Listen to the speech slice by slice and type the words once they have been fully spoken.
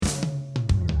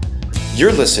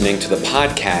You're listening to the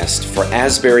podcast for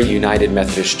Asbury United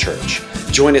Methodist Church.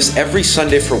 Join us every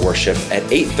Sunday for worship at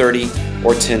 8:30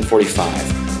 or 10:45.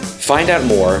 Find out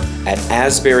more at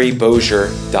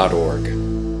asburybossier.org.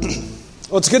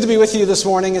 Well, it's good to be with you this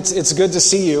morning. It's good to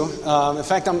see you. In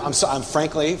fact, I'm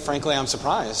frankly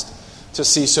surprised to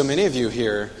see so many of you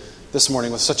here this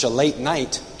morning with such a late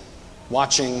night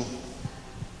watching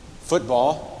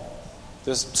football.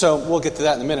 So we'll get to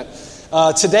that in a minute.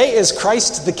 Today is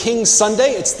Christ the King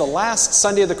Sunday. It's the last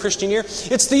Sunday of the Christian year.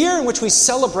 It's the year in which we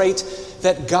celebrate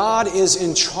that God is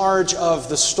in charge of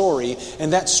the story,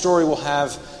 and that story will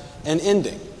have an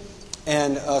ending.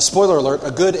 And spoiler alert,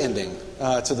 a good ending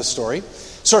to the story.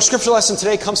 So our scripture lesson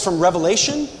today comes from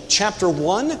Revelation chapter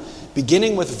 1,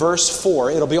 beginning with verse 4.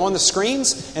 It'll be on the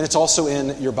screens, and it's also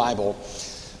in your Bible.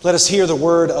 Let us hear the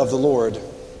word of the Lord.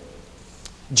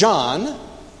 John,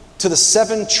 to the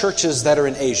 7 churches that are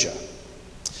in Asia.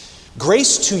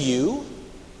 Grace to you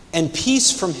and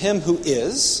peace from him who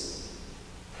is,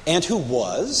 and who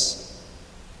was,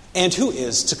 and who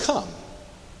is to come,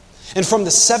 and from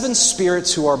the 7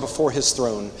 spirits who are before his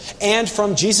throne, and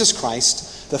from Jesus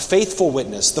Christ, the faithful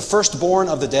witness, the firstborn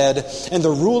of the dead, and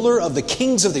the ruler of the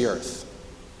kings of the earth.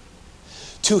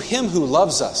 To him who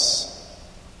loves us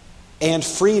and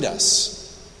freed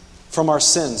us from our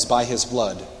sins by his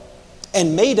blood,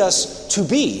 and made us to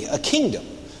be a kingdom,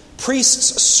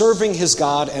 priests serving his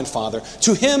God and Father.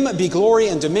 To him be glory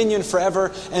and dominion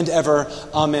forever and ever.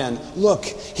 Amen. Look,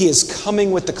 he is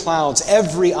coming with the clouds.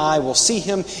 Every eye will see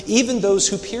him, even those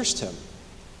who pierced him.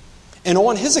 And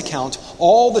on his account,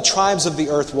 all the tribes of the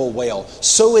earth will wail.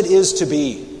 So it is to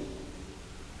be.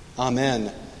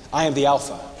 Amen. I am the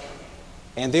Alpha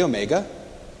and the Omega,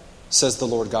 says the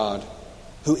Lord God,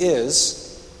 who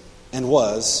is and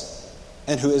was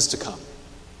and who is to come,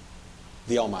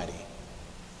 the Almighty.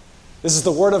 This is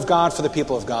the word of God for the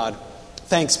people of God.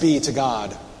 Thanks be to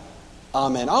God.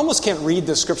 Amen. I almost can't read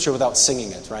this scripture without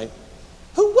singing it, right?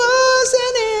 Who was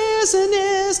and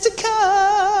is to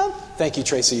come. Thank you,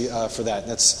 Tracy, for that.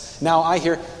 Now I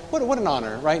hear, what an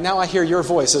honor, right? Now I hear your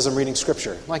voice as I'm reading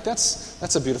scripture. Like,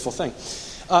 that's a beautiful thing.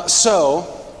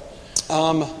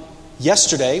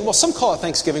 Yesterday, well, some call it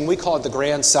Thanksgiving. We call it the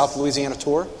Grand South Louisiana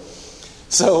Tour.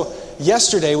 So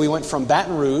yesterday we went from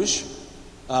Baton Rouge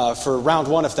for round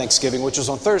 1 of Thanksgiving, which was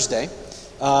on Thursday.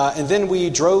 And then we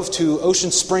drove to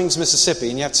Ocean Springs, Mississippi,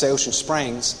 and you have to say Ocean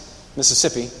Springs,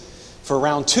 Mississippi, for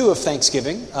round 2 of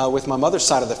Thanksgiving with my mother's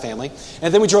side of the family.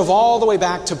 And then we drove all the way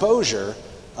back to Bossier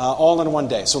all in one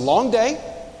day. So long day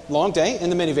in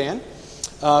the minivan.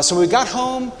 So when we got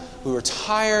home, we were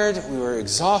tired, we were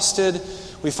exhausted.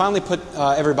 We finally put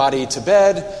everybody to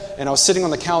bed, and I was sitting on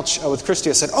the couch with Christy.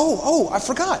 I said, oh, I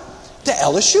forgot. The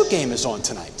LSU game is on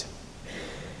tonight.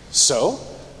 So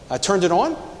I turned it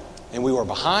on, and we were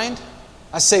behind.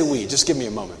 I say we, just give me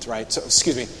a moment, right? So,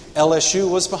 excuse me, LSU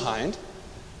was behind,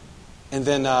 and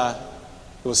then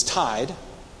it was tied,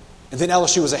 and then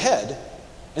LSU was ahead,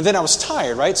 and then I was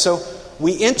tired, right? So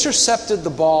we intercepted the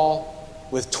ball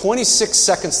with 26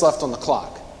 seconds left on the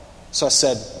clock. So I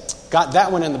said, got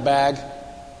that one in the bag,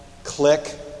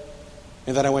 click,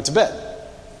 and then I went to bed.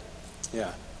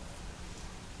 Yeah.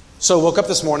 So I woke up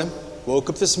this morning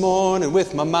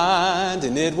with my mind,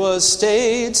 and it was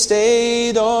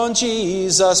stayed on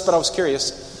Jesus. But I was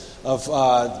curious of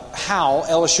how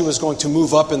LSU was going to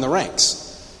move up in the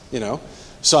ranks,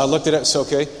 So I looked at it. So,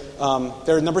 okay,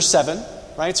 they're number 7,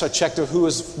 right? So I checked who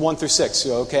was 1 through 6.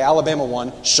 So, okay, Alabama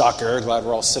won. Shocker. Glad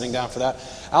we're all sitting down for that.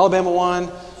 Alabama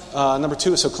won. Number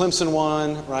 2, so Clemson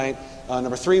won, right?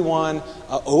 Number 3 won.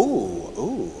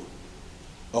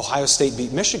 Ohio State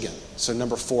beat Michigan. So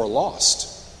number 4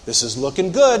 lost. This is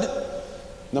looking good.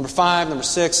 Number 5, number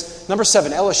 6, number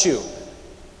 7, LSU.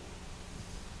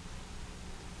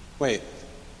 Wait,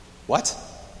 what?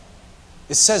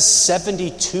 It says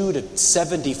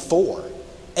 72-74,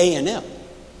 A&M.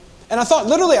 And I thought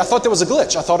there was a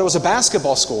glitch. I thought it was a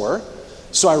basketball score.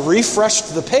 So I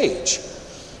refreshed the page.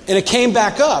 And it came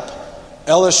back up.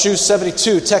 LSU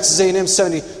 72, Texas A&M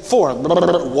 74.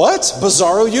 What?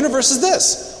 Bizarro universe is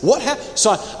this? What happened?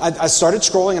 So I started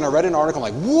scrolling and I read an article.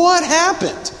 I'm like, what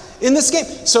happened in this game?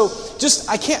 So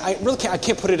I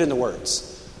can't put it into words.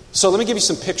 So let me give you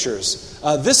some pictures.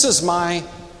 This is my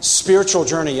spiritual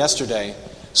journey yesterday.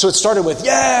 So it started with,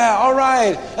 all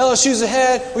right, LSU's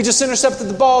ahead. We just intercepted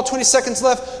the ball, 20 seconds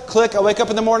left. Click, I wake up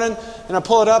in the morning and I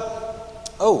pull it up.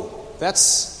 Oh,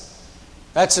 that's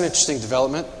an interesting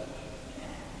development.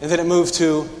 And then it moved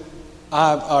to,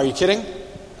 are you kidding?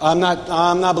 I'm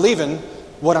not believing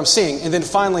what I'm seeing. And then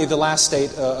finally, the last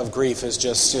state of grief is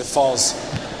just, it falls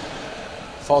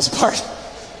apart.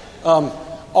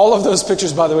 All of those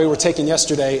pictures, by the way, were taken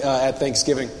yesterday at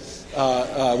Thanksgiving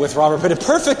with Robert, but it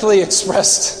perfectly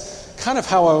expressed kind of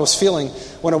how I was feeling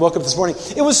when I woke up this morning.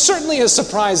 It was certainly a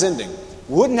surprise ending.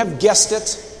 Wouldn't have guessed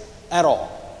it at all.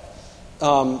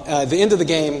 The end of the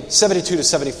game,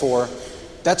 72-74.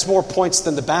 That's more points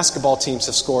than the basketball teams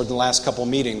have scored in the last couple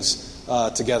meetings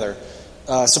together.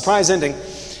 Surprise ending.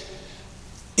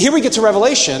 Here we get to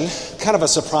Revelation, kind of a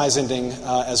surprise ending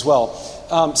as well.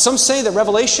 Some say that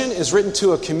Revelation is written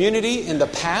to a community in the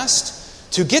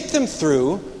past to get them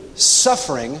through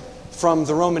suffering from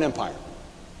the Roman Empire.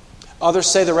 Others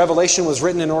say that Revelation was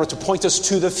written in order to point us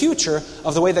to the future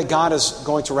of the way that God is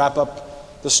going to wrap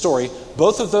up the story.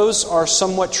 Both of those are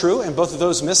somewhat true, and both of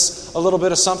those miss a little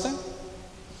bit of something.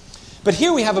 But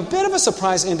here we have a bit of a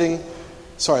surprise ending.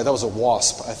 Sorry, that was a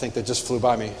wasp, I think, that just flew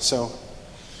by me. So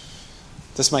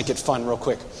this might get fun real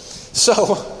quick. So,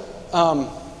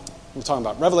 we're talking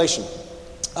about Revelation.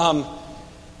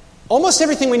 Almost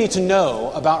everything we need to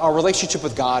know about our relationship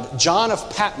with God, John of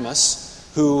Patmos,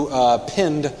 who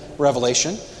penned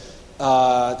Revelation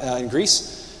in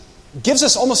Greece, gives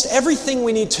us almost everything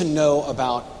we need to know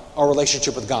about our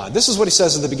relationship with God. This is what he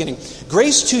says in the beginning.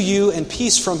 Grace to you and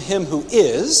peace from him who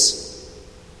is,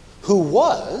 who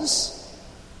was,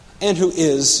 and who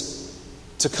is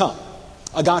to come.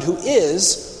 A God who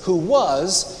is, who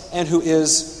was, and who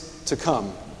is to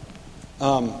come.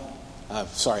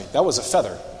 Sorry, that was a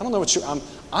feather. I don't know what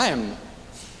I am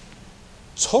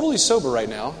totally sober right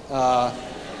now.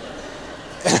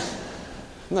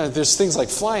 There's things like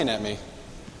flying at me.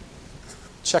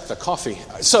 Check the coffee.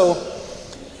 So,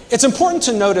 it's important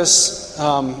to notice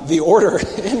the order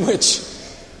in which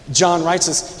John writes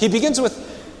this. He begins with,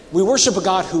 we worship a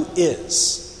God who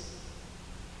is.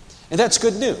 And that's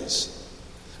good news.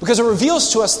 Because it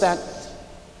reveals to us that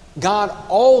God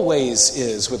always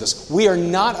is with us. We are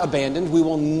not abandoned. We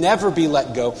will never be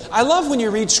let go. I love when you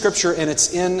read Scripture and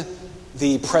it's in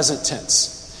the present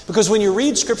tense. Because when you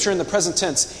read Scripture in the present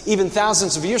tense, even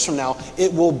thousands of years from now,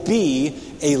 it will be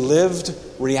a lived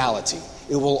reality.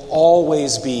 It will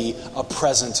always be a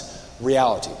present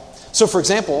reality. So, for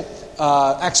example,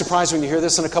 act surprised when you hear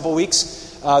this in a couple weeks.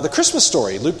 The Christmas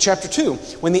story, Luke chapter 2,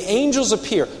 when the angels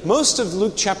appear. Most of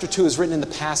Luke chapter 2 is written in the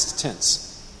past tense.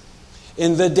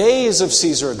 In the days of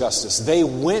Caesar Augustus, they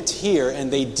went here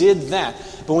and they did that.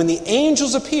 But when the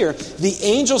angels appear, the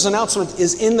angel's announcement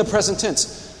is in the present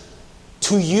tense.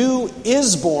 To you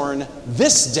is born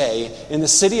this day in the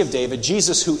city of David,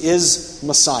 Jesus who is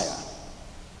Messiah.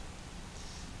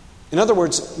 In other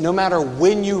words, no matter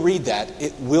when you read that,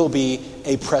 it will be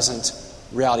a present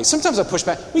reality. Sometimes I push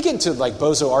back. We get into like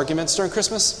bozo arguments during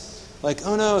Christmas. Like,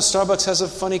 oh no, Starbucks has a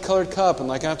funny colored cup, and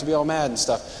like I have to be all mad and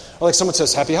stuff. Or like someone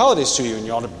says happy holidays to you and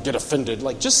you ought to get offended.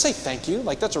 Like, just say thank you.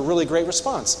 Like, that's a really great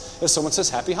response. If someone says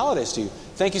happy holidays to you,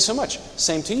 thank you so much.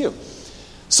 Same to you.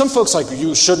 Some folks like,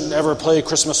 you shouldn't ever play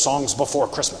Christmas songs before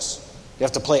Christmas. You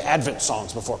have to play Advent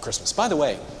songs before Christmas. By the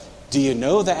way, do you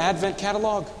know the Advent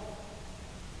catalog?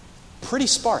 Pretty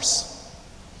sparse.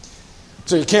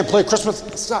 So you can't play Christmas?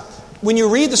 Stop. When you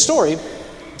read the story,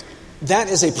 that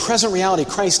is a present reality.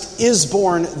 Christ is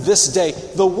born this day.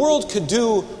 The world could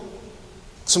do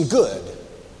some good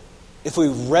if we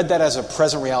read that as a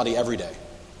present reality every day.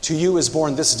 To you is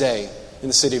born this day in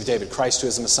the city of David, Christ who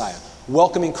is the Messiah.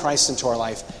 Welcoming Christ into our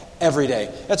life every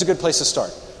day. That's a good place to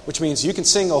start. Which means you can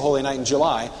sing O Holy Night in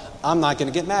July. I'm not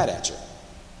going to get mad at you.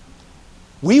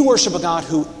 We worship a God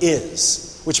who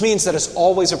is, which means that it's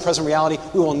always a present reality.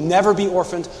 We will never be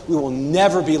orphaned. We will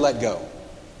never be let go.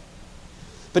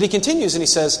 But he continues and he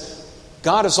says,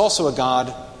 God is also a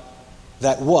God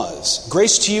that was.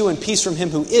 Grace to you and peace from him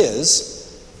who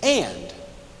is and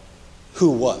who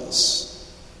was.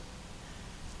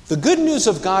 The good news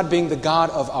of God being the God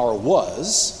of our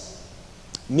was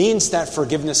means that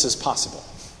forgiveness is possible.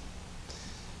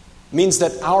 Means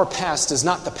that our past is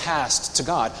not the past to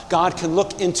God. God can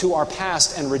look into our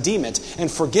past and redeem it and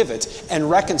forgive it and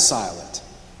reconcile it.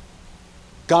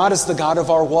 God is the God of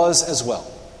our was as well.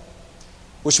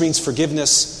 Which means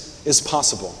forgiveness is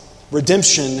possible.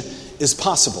 Redemption is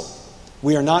possible.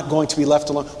 We are not going to be left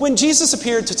alone. When Jesus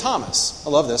appeared to Thomas, I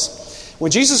love this.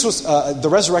 When Jesus was, the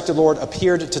resurrected Lord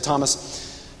appeared to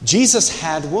Thomas, Jesus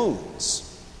had wounds.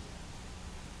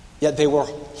 Yet they were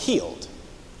healed.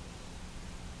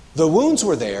 The wounds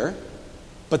were there,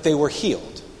 but they were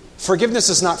healed. Forgiveness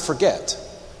is not forget.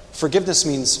 Forgiveness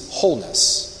means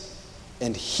wholeness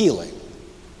and healing.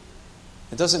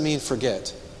 It doesn't mean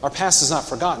forget. Our past is not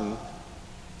forgotten.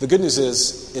 The good news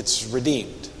is it's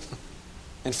redeemed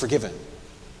and forgiven.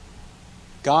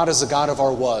 God is a God of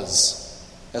our was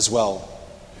as well.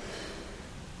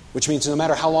 Which means no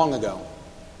matter how long ago,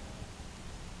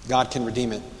 God can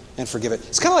redeem it and forgive it.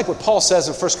 It's kind of like what Paul says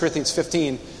in 1 Corinthians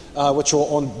 15, which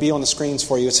will be on the screens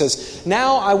for you. It says,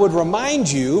 "Now I would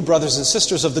remind you, brothers and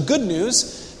sisters, of the good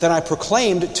news that I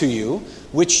proclaimed to you,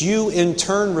 which you in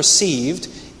turn received,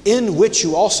 in which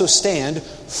you also stand,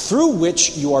 through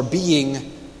which you are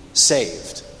being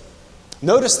saved."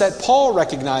 Notice that Paul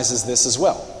recognizes this as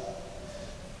well.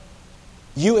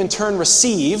 You in turn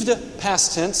received,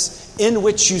 past tense, in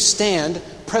which you stand,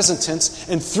 present tense,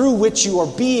 and through which you are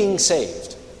being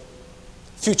saved,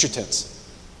 future tense.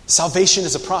 Salvation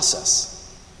is a process.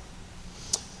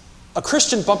 A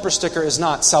Christian bumper sticker is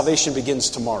not "salvation begins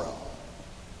tomorrow."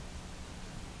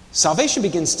 Salvation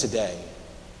begins today.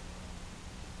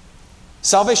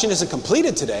 Salvation isn't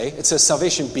completed today. It says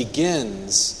salvation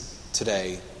begins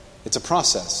today. It's a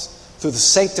process. Through the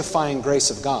sanctifying grace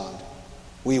of God,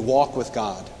 we walk with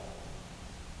God.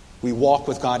 We walk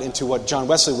with God into what John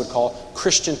Wesley would call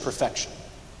Christian perfection,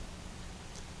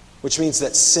 which means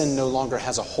that sin no longer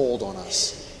has a hold on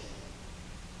us.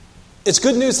 It's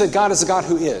good news that God is a God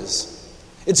who is.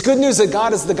 It's good news that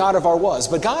God is the God of our was.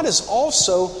 But God is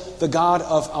also the God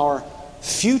of our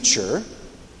future.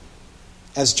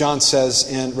 As John says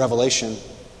in Revelation,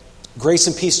 "Grace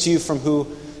and peace to you from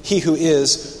He who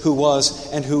is, who was,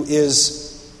 and who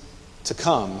is to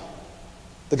come,"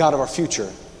 the God of our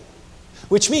future.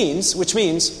 Which means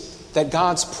that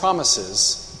God's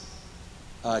promises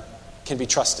can be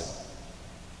trusted.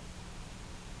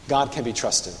 God can be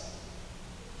trusted.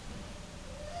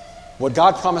 What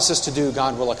God promises to do,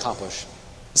 God will accomplish.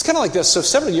 It's kind of like this. So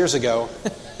several years ago,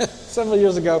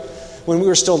 when we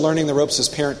were still learning the ropes as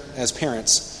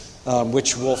parents,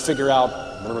 which we'll figure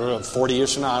out 40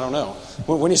 years from now, I don't know.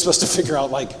 When are you supposed to figure out,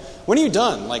 when are you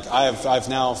done? I've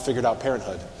now figured out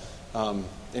parenthood.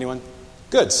 Anyone?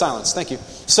 Good, silence, thank you.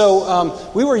 So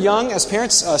we were young as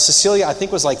parents. Cecilia, I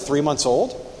think, was 3 months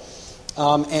old.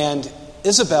 And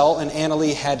Isabel and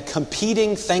Annalie had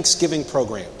competing Thanksgiving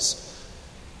programs.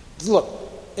 Look,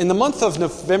 in the month of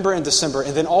November and December,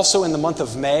 and then also in the month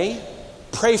of May,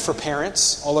 pray for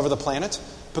parents all over the planet,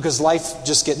 because life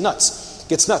just gets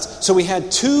nuts. So we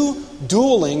had 2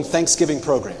 dueling Thanksgiving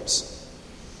programs.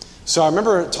 So I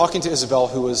remember talking to Isabel,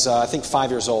 who was, I think,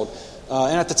 5 years old.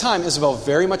 And at the time, Isabel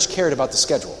very much cared about the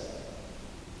schedule.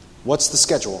 What's the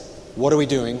schedule? What are we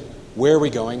doing? Where are we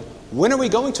going? When are we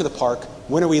going to the park?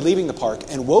 When are we leaving the park?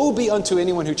 And woe be unto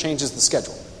anyone who changes the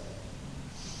schedule.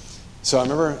 So I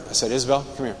remember I said, "Isabel,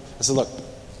 come here." I said, "Look,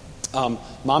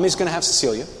 Mommy's going to have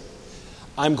Cecilia.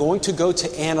 I'm going to go to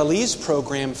Annalie's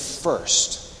program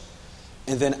first.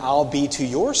 And then I'll be to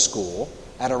your school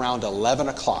at around 11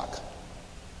 o'clock.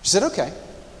 She said, "Okay."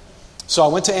 So I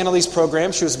went to Annalie's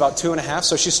program. She was about 2.5,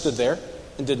 so she stood there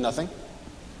and did nothing.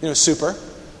 Super,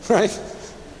 right?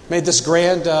 Made this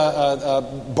grand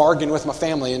bargain with my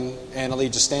family, and Annalie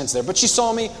just stands there. But she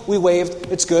saw me. We waved.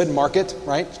 It's good. Mark it,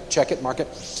 right? Check it, mark it.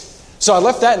 So I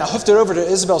left that, and I hoofed it over to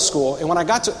Isabel's school. And when I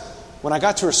got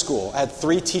to her school, I had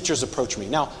 3 teachers approach me.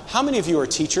 Now, how many of you are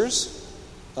teachers,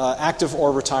 active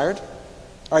or retired?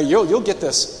 All right, you'll get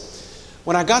this.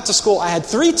 When I got to school, I had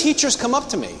 3 teachers come up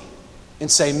to me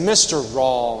and say, "Mr.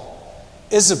 Rawl,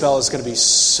 Isabel is going to be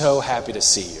so happy to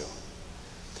see you."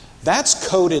 That's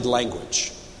coded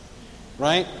language,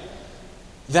 right?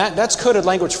 That's coded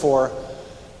language for,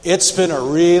 "It's been a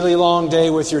really long day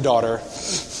with your daughter,"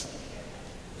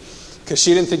 because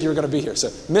she didn't think you were going to be here. So,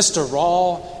 "Mr.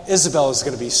 Rawl, Isabel is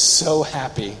going to be so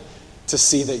happy to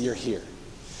see that you're here."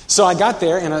 So I got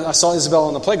there, and I saw Isabel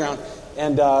on the playground,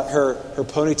 and her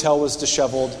ponytail was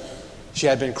disheveled. She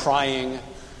had been crying.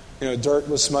 Dirt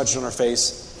was smudged on her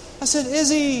face. I said,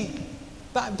 "Izzy,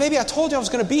 baby, I told you I was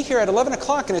going to be here at 11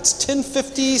 o'clock, and it's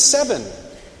 10:57.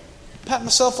 Pat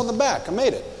myself on the back. I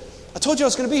made it. I told you I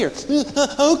was going to be here."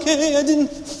 "Okay, I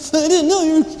didn't know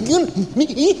you were going to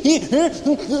be here."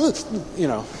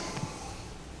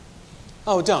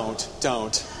 Oh,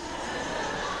 don't.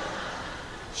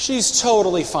 She's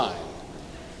totally fine.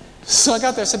 So I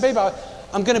got there. I said, "Babe,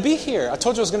 I'm going to be here. I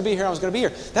told you I was going to be here. I was going to be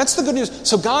here." That's the good news.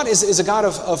 So God is a God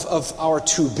of our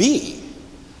to be,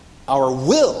 our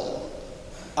will,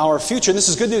 our future. And this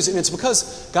is good news. And it's because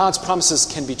God's promises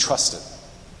can be trusted.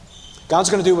 God's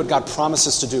going to do what God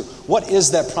promises to do. What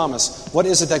is that promise? What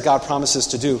is it that God promises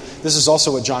to do? This is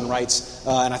also what John writes,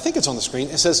 and I think it's on the screen.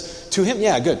 It says, "To him,"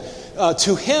 yeah, good.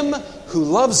 "To him who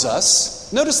loves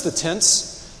us." Notice the tense.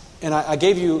 And I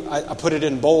put it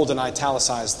in bold and I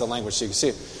italicized the language so you can see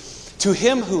it. "To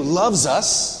him who loves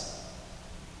us,"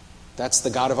 that's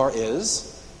the God of our is,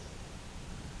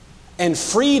 "and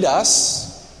freed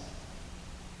us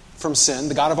from sin,"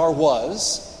 the God of our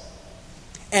was,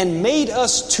 "and made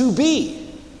us to be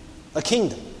a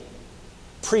kingdom,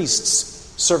 priests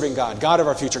serving God, God of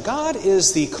our future. God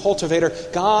is the cultivator.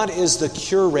 God is the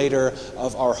curator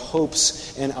of our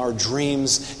hopes and our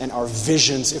dreams and our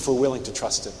visions if we're willing to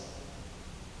trust Him.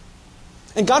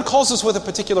 And God calls us with a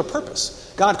particular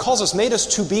purpose. God calls us, made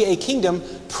us to be a kingdom,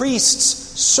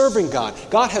 priests serving God.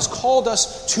 God has called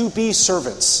us to be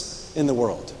servants in the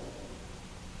world.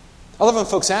 I love when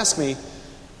folks ask me,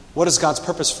 what is God's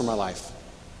purpose for my life?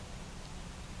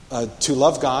 To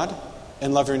love God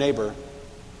and love your neighbor.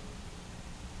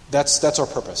 That's our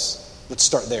purpose. Let's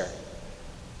start there.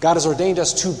 God has ordained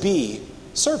us to be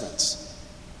servants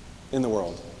in the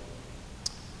world.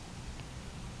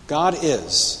 God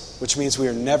is, which means we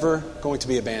are never going to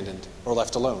be abandoned or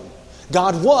left alone.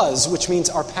 God was, which means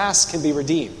our past can be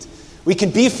redeemed. We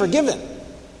can be forgiven.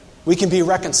 We can be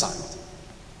reconciled.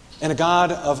 And a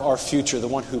God of our future, the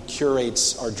one who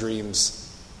curates our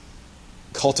dreams,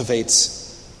 cultivates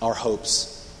our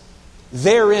hopes.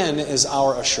 Therein is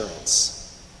our assurance.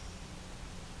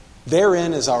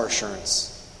 Therein is our assurance.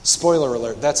 Spoiler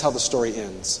alert, that's how the story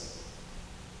ends.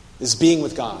 Is being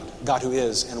with God, God who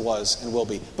is and was and will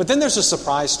be. But then there's a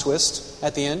surprise twist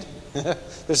at the end.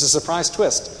 There's a surprise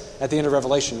twist at the end of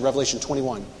Revelation. Revelation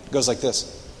 21 goes like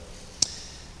this.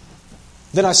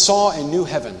 Then I saw a new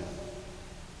heaven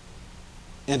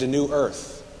and a new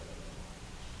earth.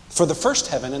 For the first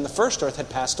heaven and the first earth had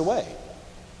passed away.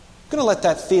 I'm going to let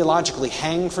that theologically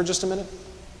hang for just a minute.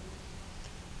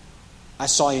 I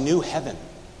saw a new heaven.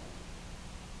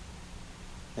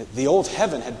 The old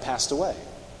heaven had passed away.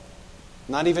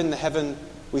 Not even the heaven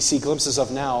we see glimpses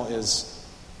of now is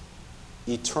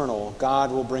eternal.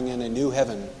 God will bring in a new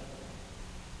heaven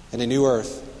and a new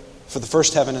earth. For the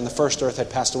first heaven and the first earth had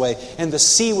passed away, and the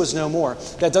sea was no more.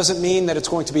 That doesn't mean that it's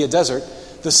going to be a desert.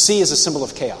 The sea is a symbol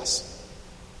of chaos.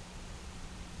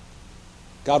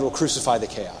 God will crucify the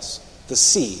chaos. The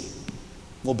sea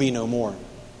will be no more.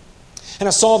 And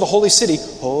I saw the holy city,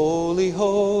 holy,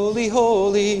 holy,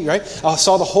 holy, right? I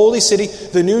saw the holy city,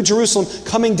 the new Jerusalem,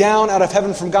 coming down out of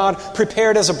heaven from God,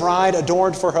 prepared as a bride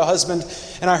adorned for her husband.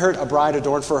 And I heard a bride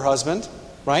adorned for her husband,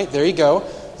 right? There you go.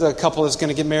 The couple is going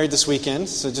to get married this weekend.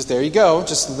 So just there you go.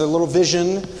 Just the little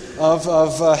vision of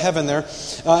heaven there.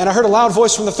 And I heard a loud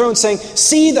voice from the throne saying,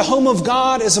 "See, the home of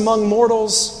God is among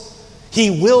mortals.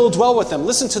 He will dwell with them."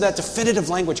 Listen to that definitive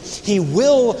language. He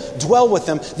will dwell with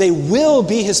them. They will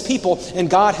be His people, and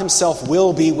God Himself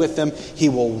will be with them. He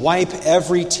will wipe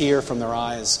every tear from their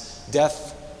eyes.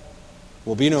 Death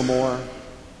will be no more.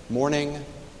 Mourning,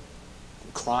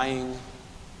 and crying,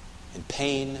 and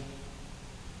pain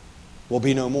will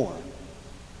be no more.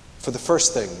 For the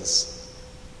first things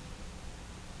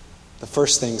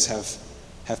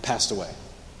have passed away.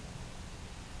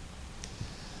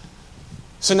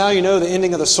 So now you know the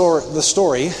ending of the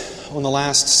story on the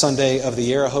last Sunday of the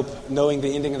year. I hope knowing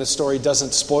the ending of the story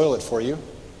doesn't spoil it for you.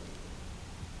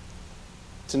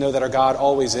 To know that our God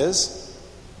always is.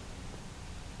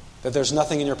 That there's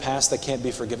nothing in your past that can't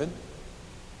be forgiven.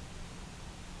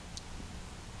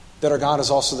 That our God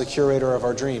is also the curator of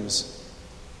our dreams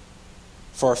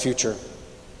for our future.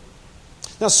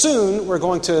 Now soon we're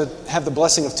going to have the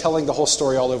blessing of telling the whole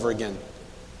story all over again.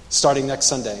 Starting next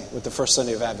Sunday with the first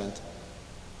Sunday of Advent.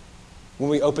 When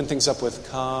we open things up with,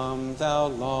 "Come thou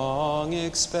long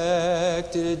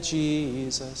expected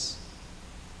Jesus."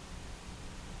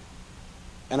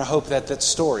 And I hope that that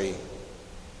story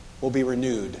will be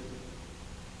renewed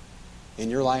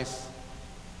in your life,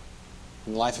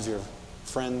 in the life of your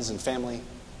friends and family,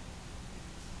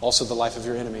 also the life of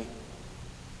your enemy,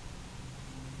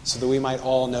 so that we might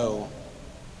all know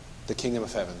the kingdom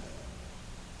of heaven.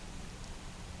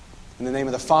 In the name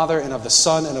of the Father, and of the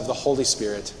Son, and of the Holy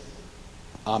Spirit.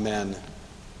 Amen.